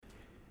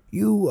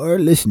You are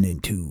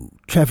listening to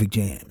Traffic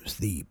Jams,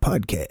 the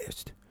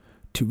podcast.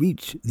 To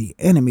reach the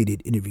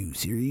animated interview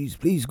series,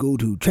 please go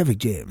to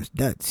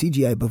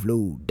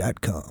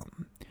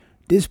trafficjams.cgibuffalo.com.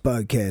 This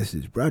podcast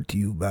is brought to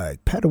you by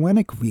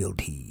Padawanik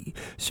Realty,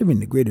 serving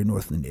the greater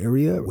Northland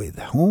area with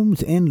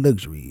homes and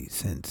luxuries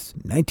since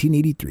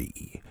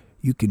 1983.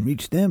 You can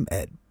reach them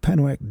at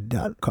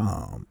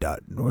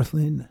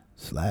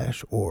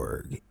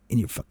padawanik.com.northland/org. In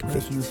your fucking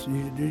face.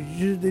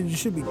 There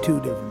should be two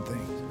different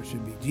things. There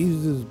should be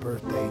Jesus'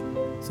 birthday,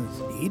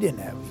 since he didn't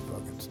have any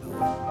fucking snow.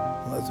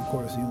 Unless, of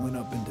course, he went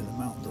up into the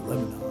mountains of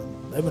Lebanon.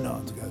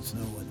 Lebanon's got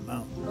snow in the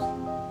mountains.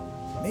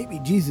 Maybe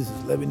Jesus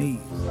is Lebanese.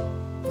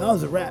 If I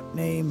was a rap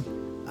name,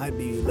 I'd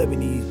be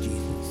Lebanese Jesus.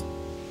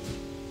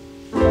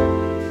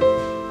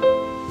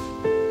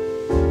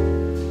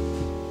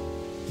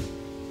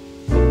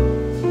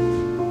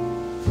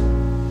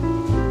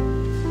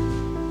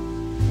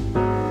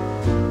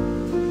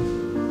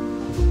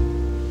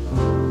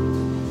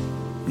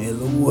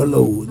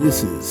 Hello,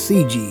 this is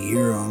CG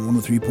here on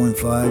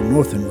 103.5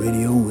 Northern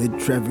Radio with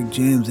Traffic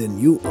Jams, and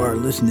you are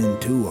listening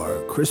to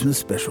our Christmas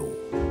special.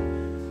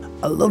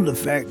 I love the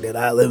fact that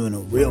I live in a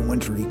real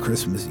wintry,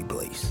 Christmassy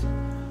place.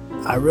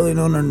 I really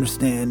don't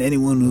understand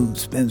anyone who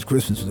spends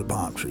Christmas with a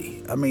palm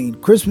tree. I mean,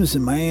 Christmas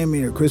in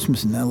Miami or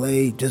Christmas in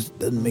LA just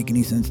doesn't make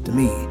any sense to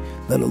me,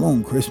 let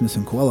alone Christmas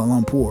in Kuala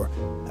Lumpur.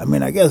 I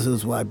mean, I guess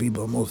that's why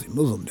people are mostly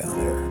Muslim down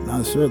there. And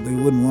I certainly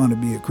wouldn't want to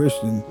be a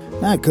Christian,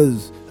 not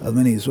because of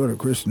any sort of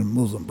Christian and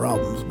Muslim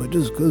problems, but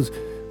just because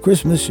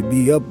Christmas should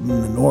be up in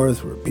the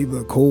north where people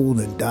are cold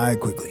and die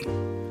quickly.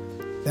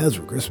 That's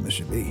where Christmas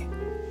should be.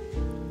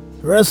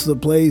 The rest of the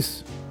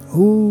place,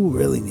 who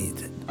really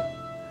needs it?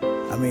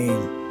 I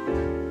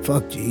mean,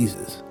 fuck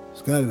Jesus.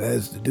 It's got it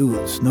has to do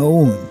with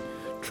snow and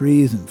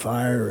trees and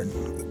fire and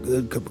a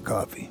good cup of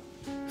coffee.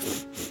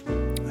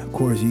 Of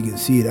course, you can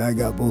see that I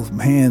got both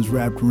my hands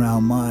wrapped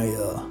around my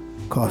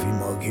coffee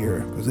mug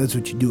here, because that's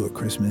what you do at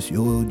Christmas.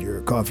 You hold your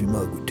coffee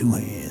mug with two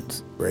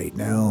hands. Right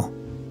now,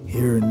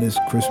 here in this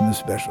Christmas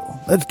special.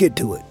 Let's get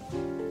to it.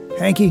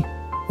 Hanky,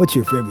 what's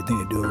your favorite thing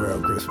to do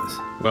around Christmas?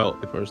 Well,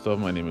 first off,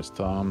 my name is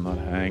Tom, not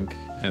Hank.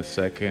 And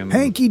second...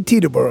 Hanky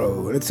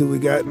Teterboro. That's who we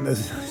got in the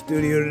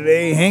studio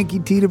today. Hanky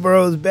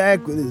Teterboro is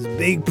back with his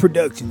big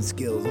production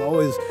skills.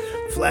 Always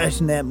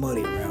flashing that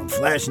money around.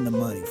 Flashing the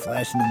money.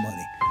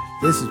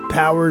 This is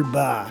powered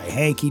by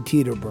Hanky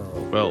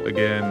Teterboro. Well,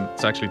 again,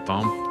 it's actually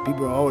Tom.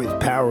 People are always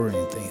powering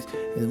things.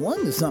 There's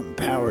one to something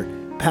powered.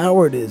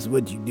 Powered is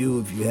what you do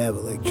if you have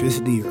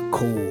electricity or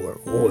coal or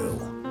oil.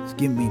 It's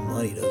giving me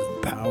money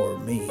doesn't power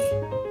me.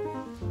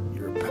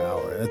 Your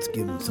power. That's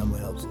giving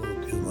someone else a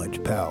little too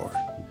much power.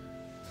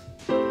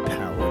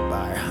 Powered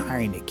by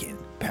Heineken.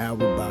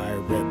 Powered by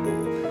Red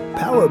Bull.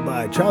 Powered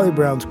by Charlie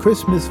Brown's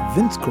Christmas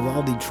Vince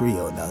Guaraldi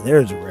Trio. Now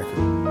there's a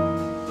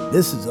record.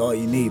 This is all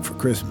you need for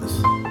Christmas.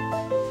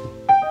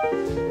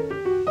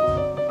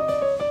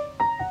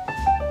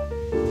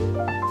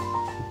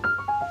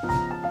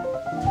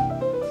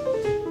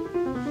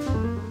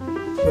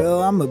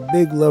 Well, I'm a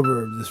big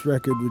lover of this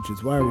record, which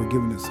is why we're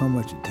giving it so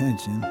much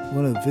attention.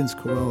 One of Vince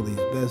Guaraldi's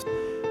best.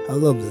 I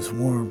love this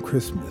warm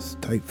Christmas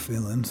type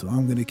feeling, so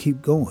I'm going to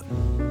keep going.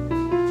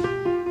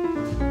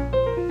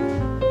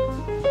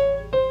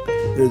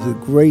 There's a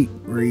great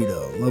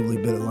lovely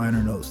bit of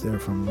liner notes there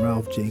from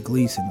Ralph J.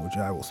 Gleason, which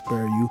I will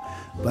spare you,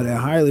 but I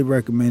highly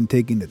recommend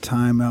taking the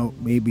time out,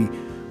 maybe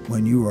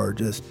when you are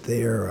just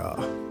there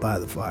by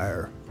the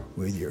fire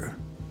with your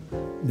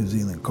New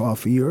Zealand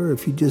coffee, or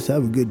if you just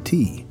have a good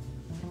tea.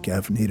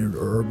 Caffeinated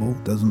or herbal,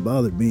 doesn't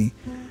bother me,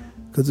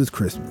 because it's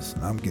Christmas,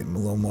 and I'm getting a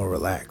little more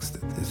relaxed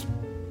at this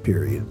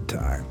period of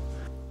time.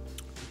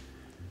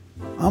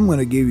 I'm going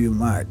to give you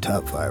my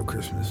top 5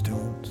 Christmas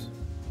tunes.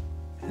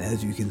 And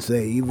as you can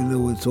say, even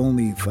though it's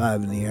only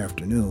 5 in the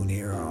afternoon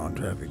here on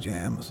Traffic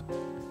Jams,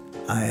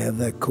 I have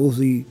that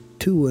cozy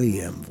 2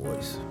 a.m.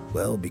 voice.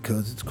 Well,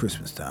 because it's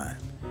Christmas time.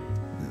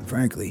 And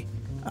frankly,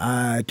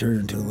 I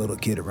turned into a little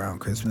kid around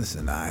Christmas,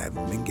 and I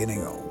haven't been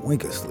getting a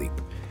wink of sleep.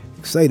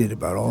 Excited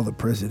about all the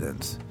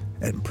presidents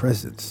and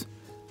presents.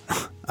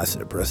 I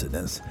said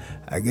presidents.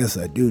 I guess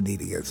I do need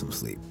to get some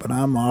sleep, but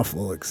I'm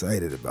awful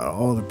excited about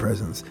all the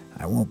presents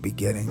I won't be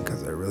getting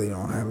because I really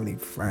don't have any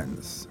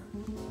friends.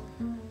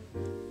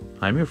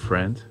 I'm your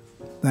friend.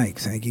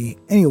 Thanks, Hanky.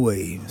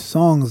 Anyway,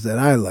 songs that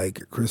I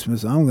like at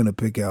Christmas, I'm going to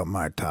pick out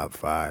my top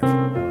 5.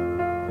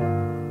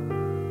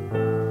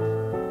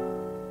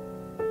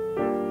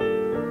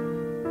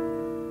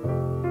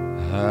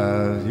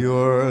 Have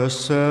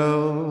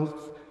yourself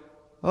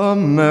a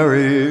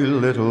merry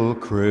little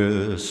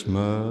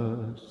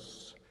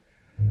Christmas.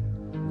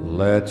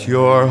 Let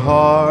your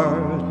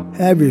heart...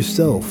 Have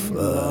Yourself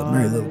a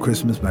Merry Little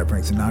Christmas by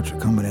Frank Sinatra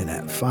coming in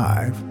at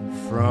 5.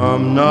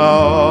 From now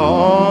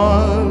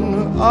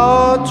on,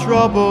 our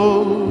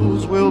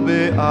troubles will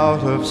be out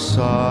of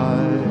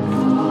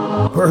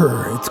sight.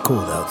 Brr, it's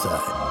cold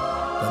outside.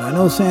 But I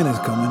know Santa's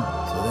coming,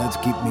 so that's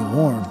keeping me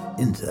warm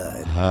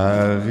inside.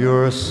 Have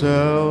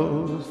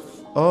yourself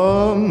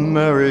a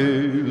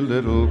merry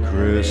little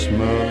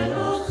Christmas.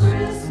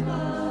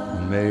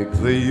 make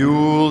the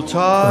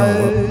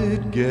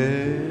Yuletide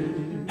gay.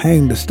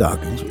 Hang the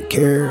stockings with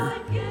care.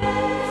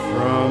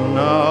 From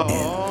now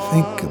and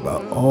think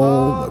about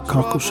all the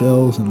cockle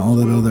shells and all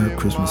that other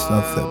Christmas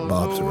stuff that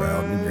bobs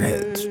around in your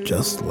heads,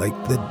 just like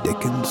the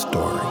Dickens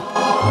story.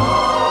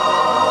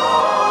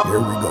 Here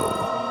we go.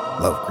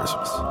 Love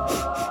Christmas.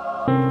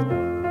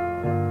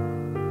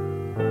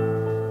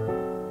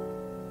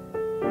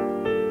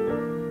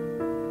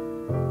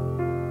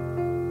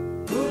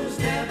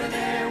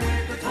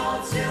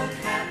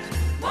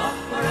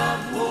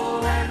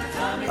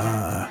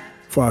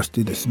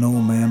 Frosty the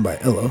Snowman by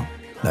Ella.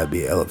 That'd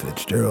be Ella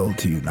Fitzgerald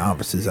to you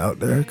novices out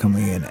there,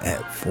 coming in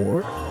at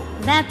 4.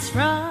 That's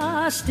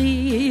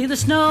Frosty the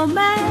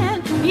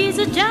Snowman. He's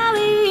a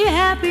jolly,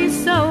 happy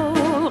soul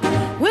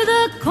with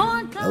a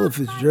corn. Ella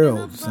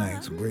Fitzgerald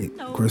sang some great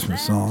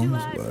Christmas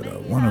songs,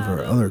 but one of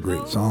her other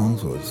great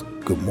songs was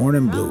Good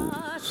Morning Blues.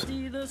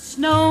 Frosty the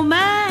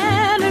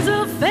Snowman is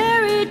a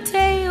fairy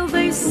tale,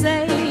 they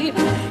say.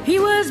 He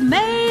was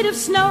made of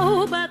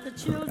snow, but the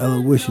children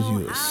Ella wishes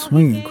you a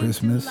swinging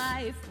Christmas,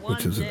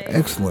 which is an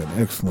excellent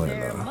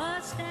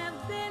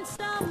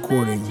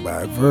recording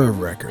by Verve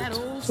Records.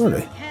 Sort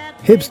of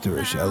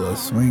hipsterish Ella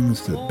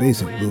swings to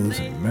basic blues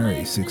and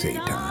merry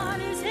 6/8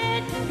 time.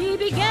 He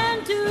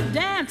began to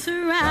dance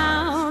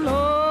around.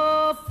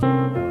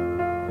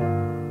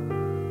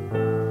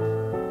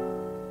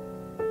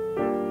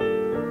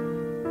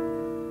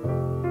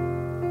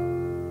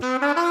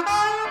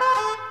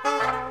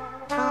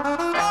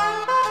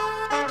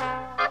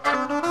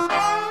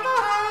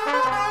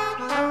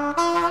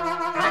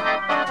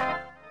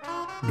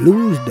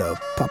 Blues de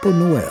Papa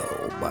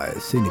Noel by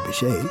Sidney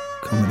Bechet,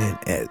 coming in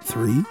at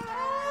 3.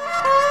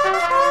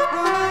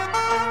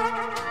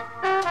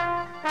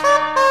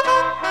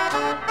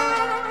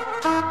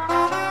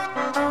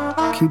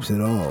 Keeps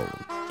it all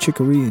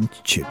chicory and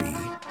chippy.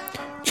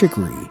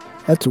 Chicory,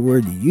 that's a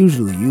word you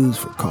usually use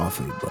for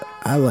coffee, but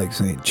I like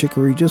saying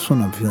chicory just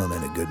when I'm feeling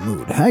in a good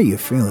mood. How you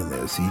feeling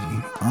there,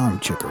 CG? I'm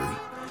chicory.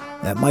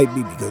 That might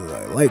be because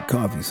I like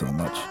coffee so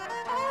much.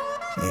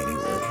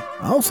 Anyway,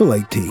 I also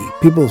like tea.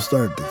 People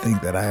start to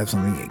think that I have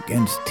something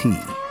against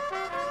tea.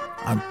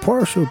 I'm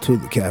partial to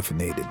the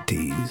caffeinated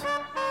teas.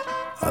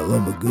 I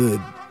love a good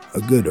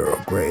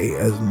Earl Grey,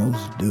 as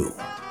most do.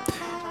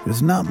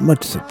 There's not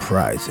much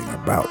surprising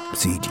about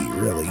CG,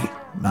 really.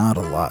 Not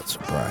a lot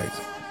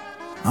surprising.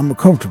 I'm a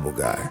comfortable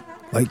guy,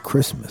 like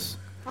Christmas.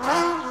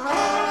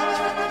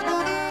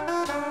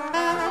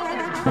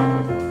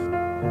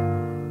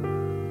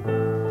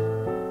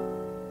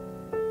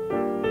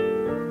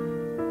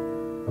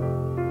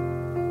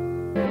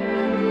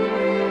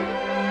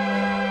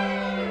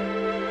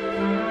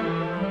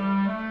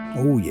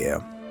 Oh yeah,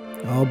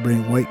 I'll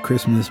bring White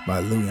Christmas by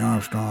Louis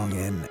Armstrong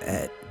in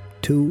at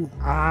 2.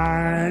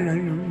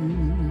 I'm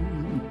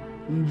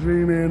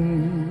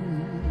dreaming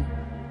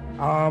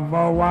of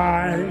a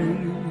white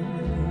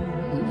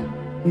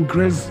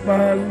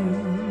Christmas,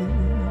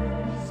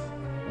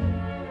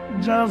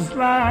 just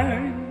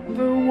like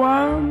the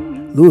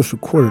one. Louis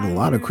recorded a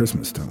lot of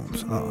Christmas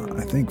tunes.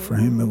 I think for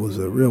him it was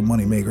a real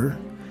moneymaker.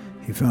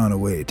 He found a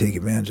way to take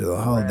advantage of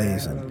the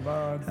holidays, and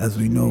as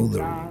we know,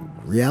 the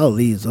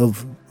realities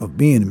of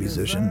being a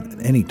musician at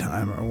any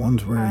time are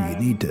ones where you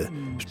need to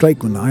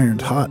strike when the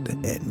iron's hot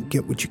and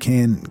get what you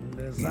can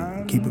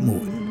and keep it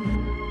moving.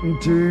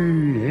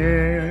 To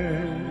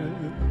hear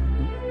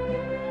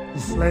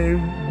sleigh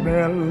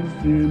bells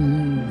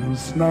in the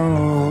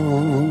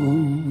snow.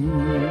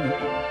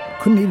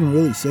 Couldn't even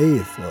really say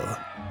if,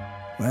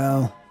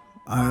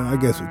 I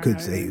guess we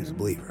could say he was a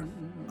believer.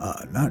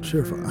 Not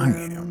sure if I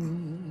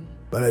am,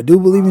 but I do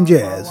believe in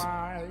jazz.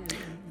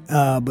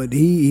 But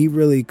he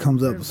really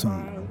comes up with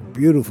some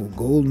beautiful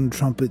golden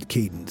trumpet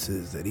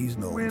cadences that he's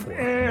known for.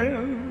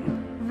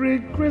 Every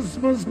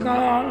Christmas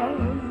card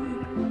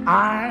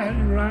I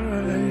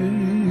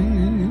write.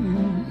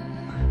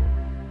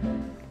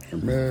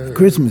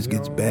 Christmas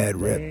gets bad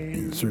rep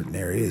in certain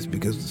areas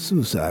because the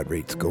suicide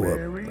rates go up.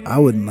 I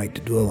wouldn't like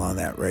to dwell on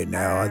that right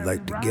now. I'd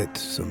like to get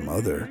to some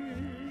other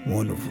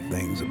wonderful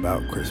things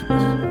about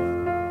Christmas.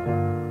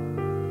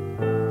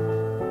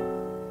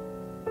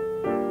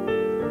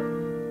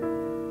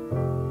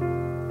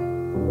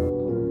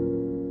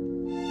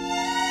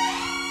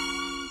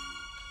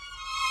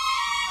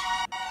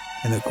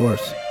 And of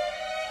course,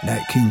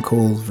 Nat King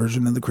Cole's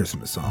version of the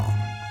Christmas song,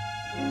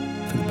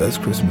 for the best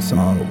Christmas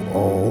song of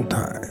all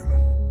time.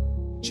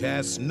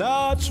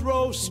 Chestnuts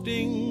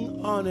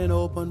roasting on an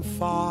open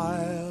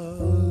fire,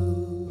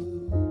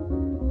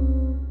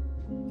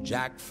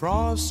 Jack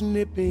Frost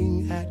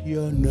nipping at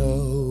your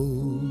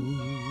nose,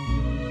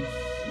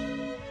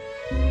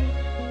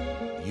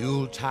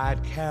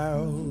 Yuletide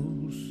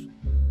carols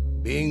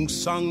being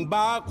sung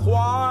by a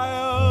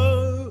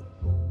choir,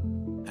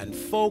 and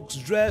folks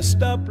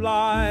dressed up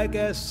like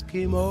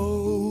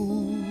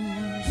Eskimos.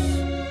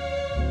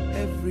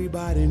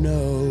 Everybody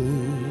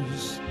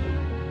knows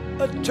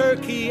a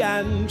turkey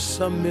and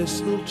some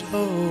mistletoe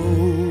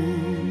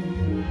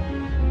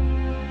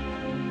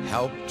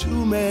help to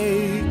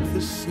make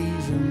the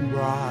season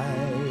bright.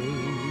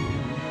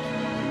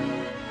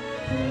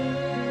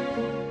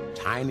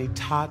 tiny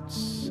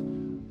tots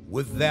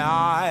with their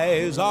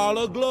eyes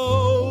all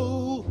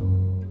aglow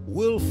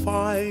will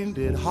find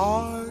it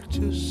hard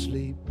to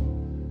sleep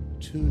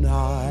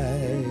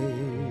tonight.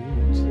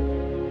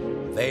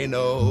 They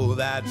know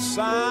that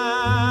Santa's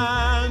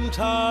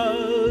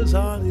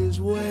on his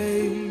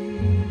way.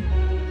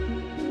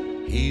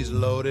 He's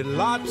loaded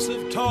lots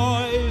of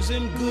toys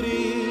and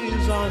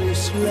goodies on his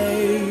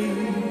sleigh.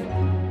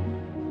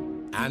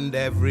 And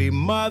every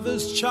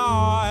mother's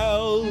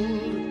child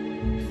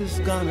is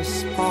gonna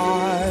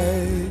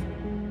spy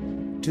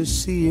to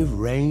see if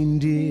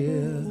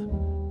reindeer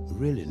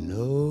really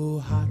know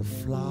how to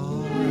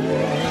fly.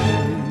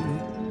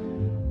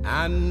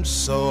 And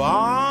so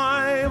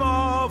I'm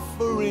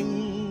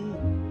offering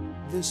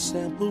this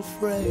simple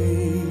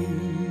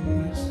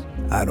phrase.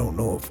 I don't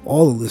know if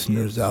all the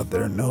listeners out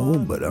there know,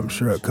 but I'm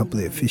sure a couple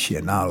of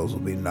aficionados will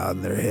be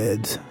nodding their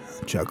heads,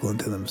 chuckling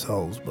to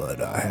themselves, but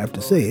I have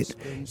to say it,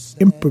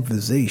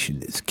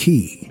 improvisation is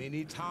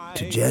key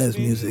to jazz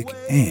music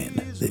and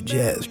the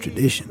jazz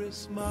tradition.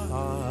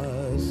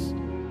 Christmas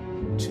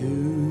to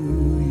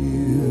you.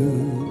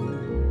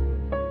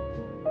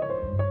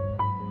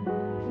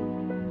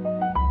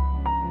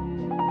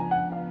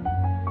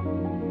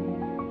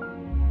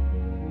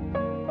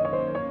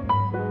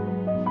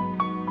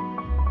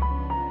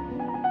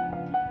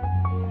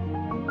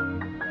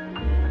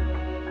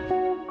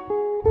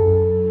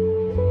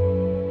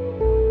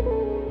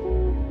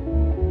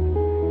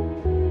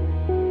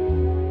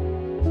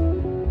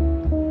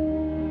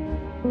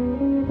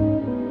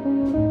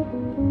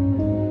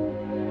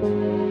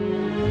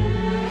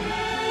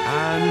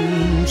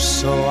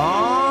 So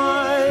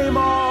I'm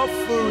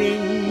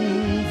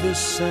offering this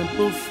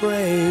simple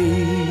phrase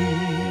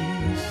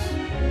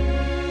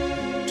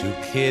to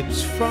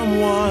kids from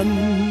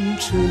 1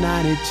 to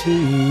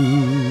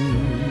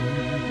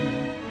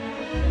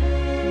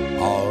 92.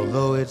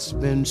 Although it's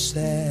been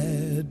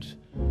said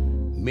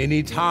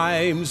many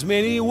times,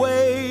 many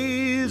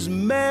ways,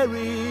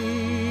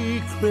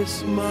 Merry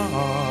Christmas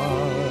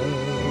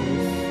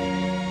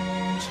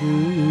to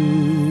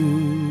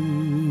you.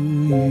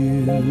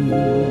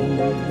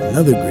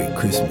 Another great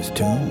Christmas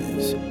tune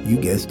is, you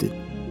guessed it,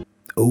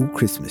 "Oh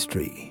Christmas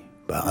Tree"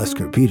 by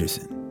Oscar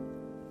Peterson,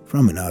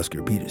 from an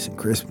Oscar Peterson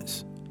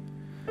Christmas.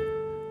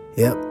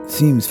 Yep,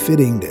 seems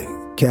fitting to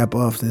cap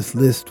off this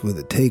list with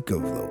a take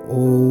of the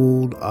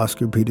old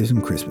Oscar Peterson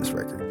Christmas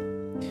record.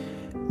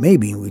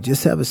 Maybe we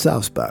just have a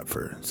soft spot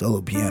for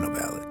solo piano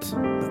ballads,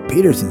 but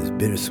Peterson's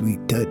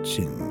bittersweet touch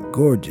and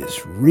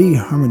gorgeous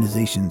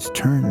reharmonizations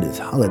turned this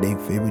holiday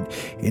favorite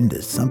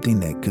into something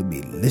that could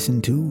be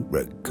listened to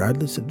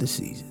regardless of the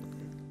season.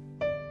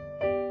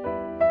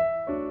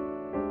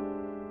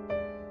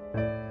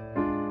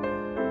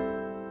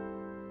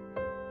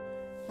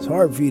 It's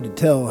hard for you to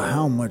tell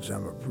how much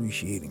I'm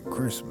appreciating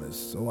Christmas,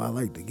 so I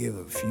like to give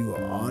a few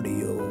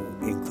audio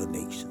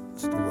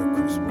inclinations to what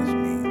Christmas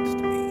means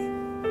to me.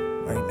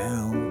 Right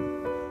now,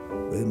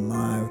 with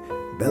my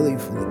belly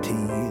full of tea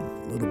and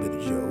a little bit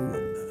of Joe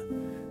and the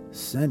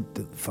scent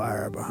of the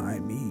fire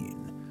behind me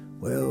and,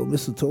 well,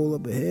 mistletoe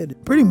up ahead.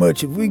 Pretty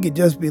much, if we could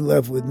just be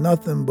left with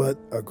nothing but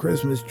a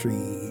Christmas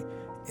tree,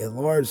 a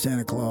large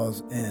Santa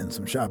Claus, and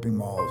some shopping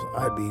malls,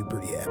 I'd be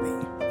pretty happy.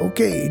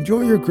 Okay,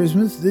 enjoy your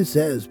Christmas. This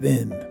has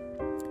been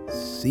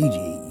CG,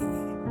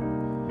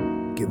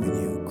 giving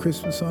you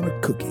Christmas on a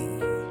cookie.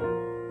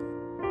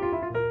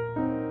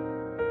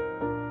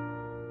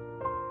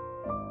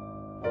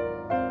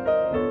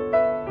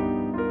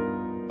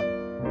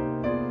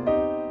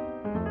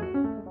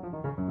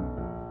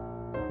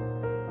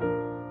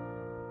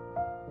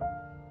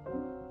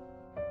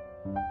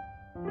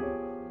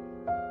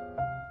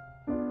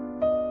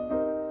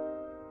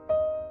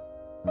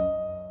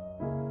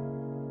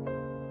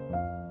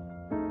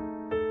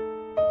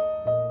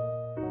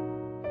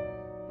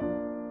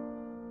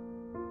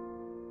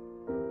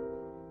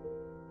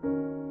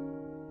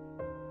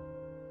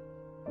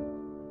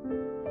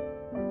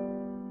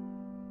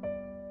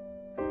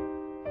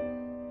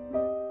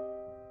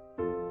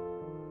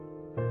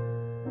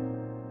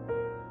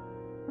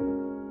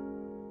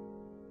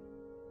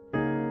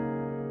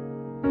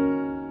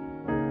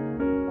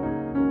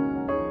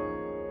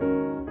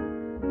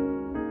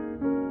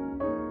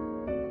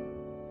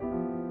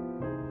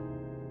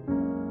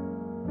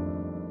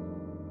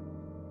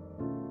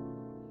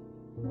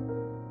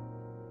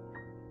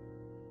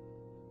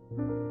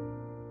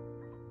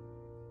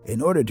 In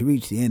order to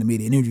reach the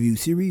animated interview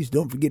series,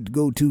 don't forget to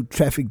go to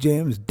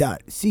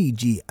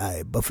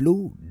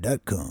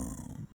trafficjams.cgibuffalo.com.